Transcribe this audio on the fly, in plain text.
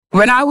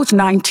When I was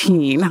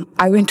 19,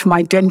 I went to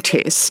my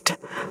dentist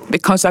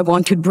because I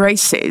wanted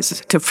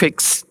braces to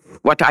fix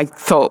what I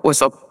thought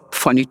was a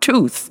funny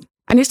tooth.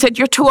 And he said,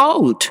 "You're too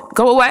old.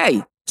 Go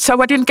away."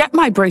 So I didn't get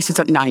my braces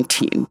at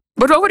 19.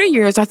 But over the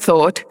years, I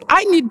thought,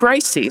 I need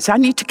braces. I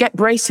need to get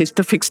braces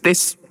to fix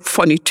this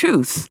funny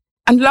tooth.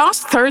 And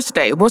last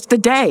Thursday was the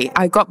day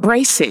I got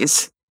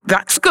braces.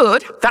 That's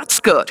good.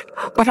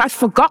 But I'd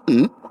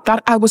forgotten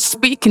that I was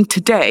speaking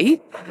today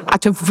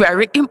at a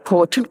very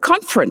important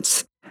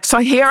conference. So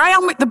here I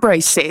am with the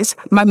braces.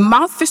 My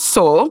mouth is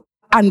sore.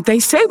 And they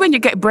say when you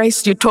get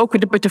braces, you talk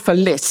with a bit of a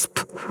lisp.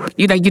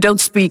 You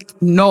don't speak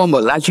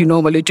normal as you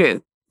normally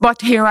do.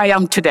 But here I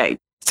am today.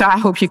 So I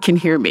hope you can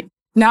hear me.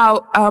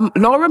 Now,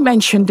 Laura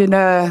mentioned in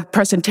a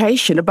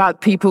presentation about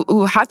people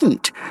who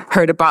hadn't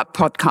heard about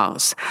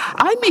podcasts.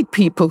 I meet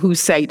people who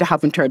say they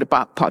haven't heard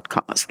about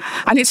podcasts.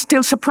 And it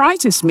still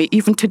surprises me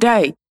even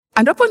today.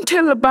 And up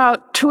until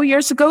about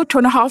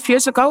 2.5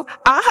 years ago,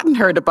 I hadn't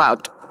heard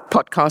about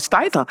podcast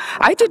either.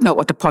 I didn't know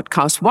what a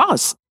podcast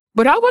was.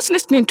 But I was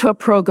listening to a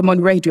program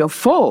on Radio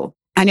 4,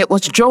 and it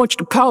was George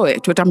the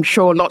Poet, which I'm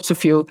sure lots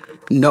of you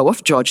know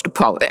of George the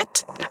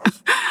Poet.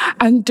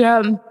 And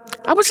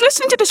I was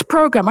listening to this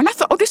program, and I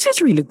thought, this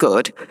is really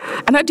good.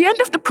 And at the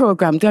end of the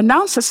program, the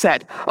announcer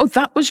said,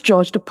 that was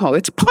George the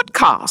Poet's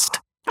podcast.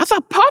 I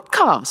thought,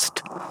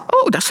 podcast?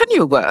 Oh, that's a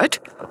new word.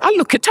 I'll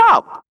look it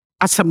up,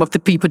 as some of the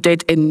people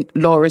did in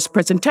Laura's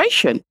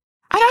presentation. And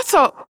I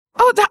thought,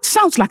 that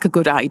sounds like a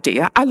good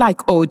idea. I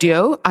like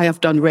audio. I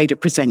have done radio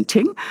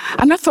presenting.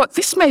 And I thought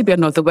this may be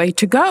another way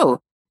to go.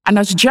 And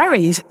as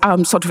Jerry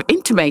sort of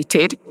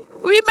intimated,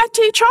 we met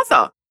each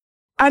other.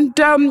 And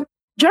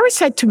Jerry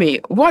said to me,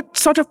 "What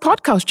sort of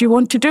podcast do you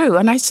want to do?"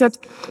 And I said,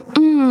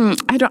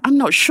 I'm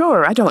not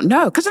sure. I don't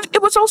know. Because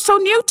it was all so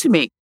new to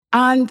me.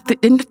 And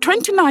in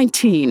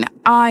 2019,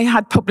 I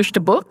had published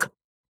a book.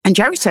 And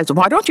Jerry says,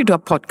 "Why don't you do a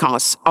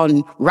podcast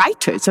on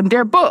writers and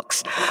their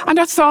books?" And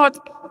I thought,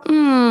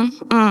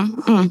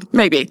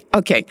 maybe.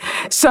 Okay.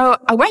 So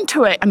I went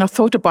to it and I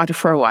thought about it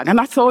for a while.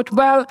 And I thought,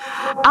 well,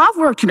 I've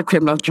worked in the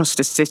criminal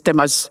justice system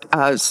as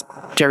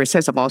Jerry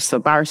says, I'm also a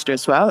barrister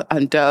as well.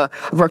 And I've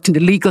worked in the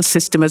legal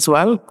system as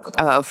well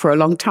for a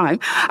long time.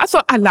 I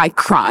thought I like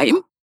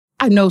crime.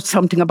 I know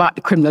something about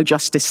the criminal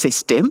justice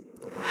system.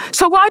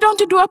 So why don't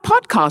you do a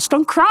podcast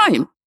on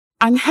crime?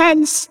 And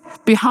hence,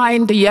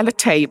 Behind the Yellow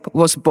Tape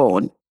was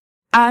born.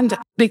 And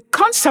the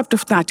concept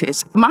of that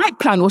is, my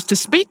plan was to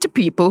speak to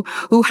people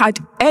who had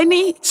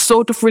any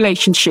sort of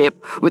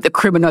relationship with the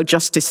criminal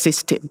justice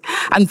system.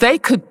 And they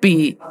could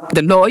be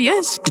the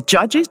lawyers, the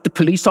judges, the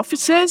police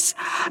officers,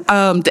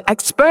 the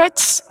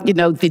experts, the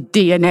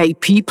DNA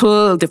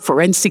people, the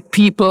forensic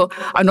people,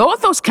 and all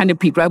those kind of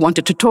people I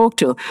wanted to talk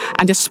to.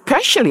 And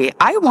especially,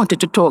 I wanted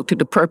to talk to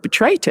the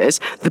perpetrators,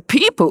 the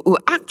people who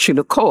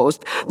actually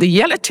caused the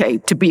yellow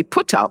tape to be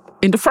put up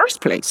in the first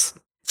place.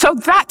 So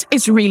that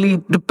is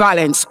really the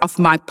balance of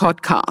my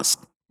podcast.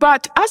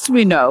 But as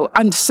we know,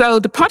 and so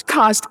the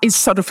podcast is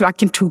sort of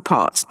like in two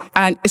parts,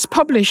 and it's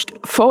published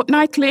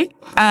fortnightly.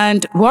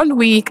 And 1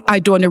 week I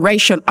do a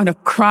narration on a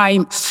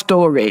crime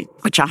story,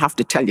 which I have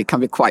to tell you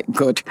can be quite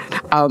good.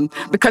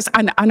 Because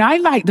I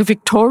like the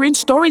Victorian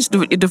stories,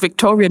 the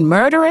Victorian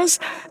murderers,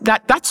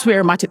 that's where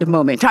I'm at the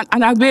moment.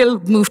 And I will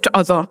move to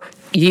other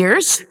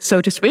years,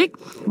 so to speak.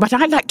 But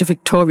I like the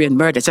Victorian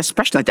murders,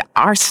 especially the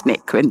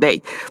arsenic, when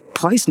they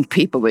poison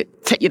people with,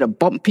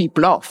 bump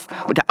people off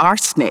with the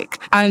arsenic.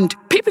 And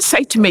people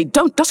say to me,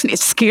 doesn't it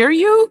scare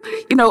you?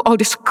 All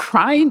this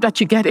crime that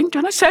you get into.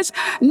 And I says,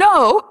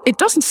 no, it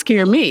doesn't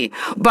scare me.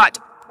 But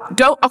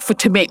don't offer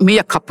to make me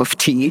a cup of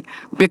tea,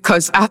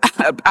 because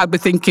I'll be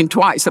thinking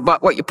twice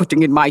about what you're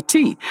putting in my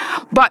tea.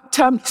 But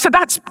so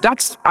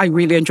that's I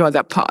really enjoy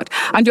that part.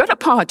 And the other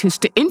part is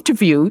to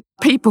interview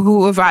people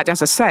who have had,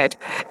 as I said,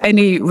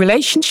 any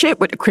relationship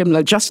with the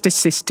criminal justice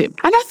system.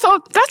 And I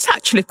thought that's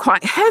actually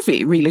quite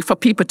heavy, really, for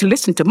people to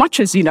listen to. Much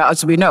as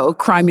we know,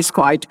 crime is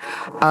quite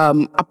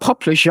a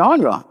popular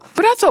genre.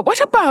 But I thought, what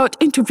about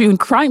interviewing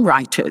crime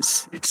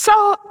writers? So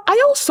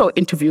I also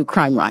interview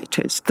crime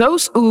writers,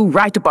 those who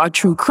write about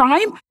true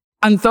crime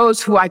and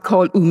those who I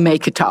call who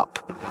make it up,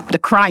 the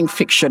crime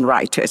fiction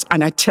writers.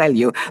 And I tell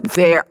you,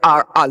 there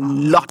are a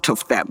lot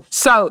of them.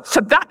 So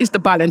that is the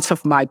balance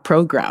of my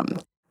program.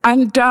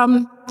 And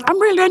I'm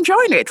really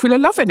enjoying it, really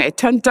loving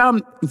it, and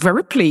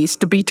very pleased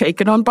to be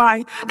taken on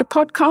by the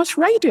podcast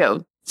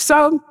radio.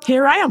 So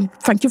here I am.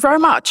 Thank you very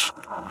much.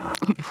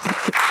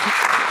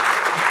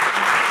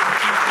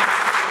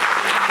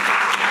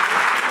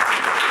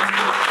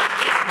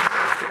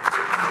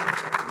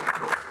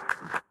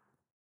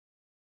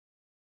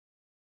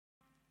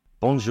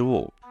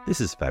 Bonjour, this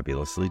is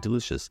Fabulously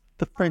Delicious,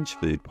 the French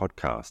food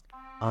podcast.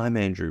 I'm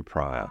Andrew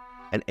Pryor,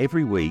 and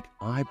every week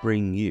I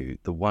bring you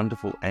the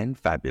wonderful and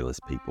fabulous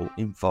people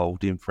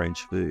involved in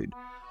French food,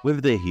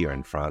 whether they're here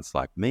in France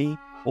like me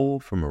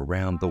or from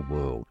around the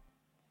world.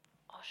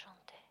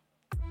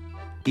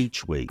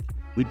 Each week,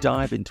 we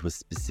dive into a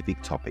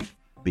specific topic,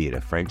 be it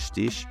a French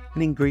dish,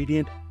 an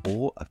ingredient,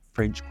 or a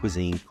French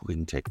cuisine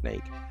cooking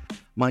technique.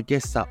 My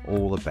guests are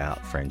all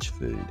about French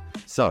food,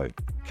 so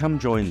come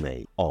join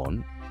me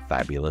on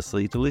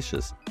Fabulously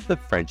Delicious, the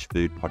French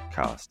Food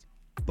Podcast.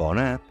 Bon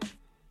app!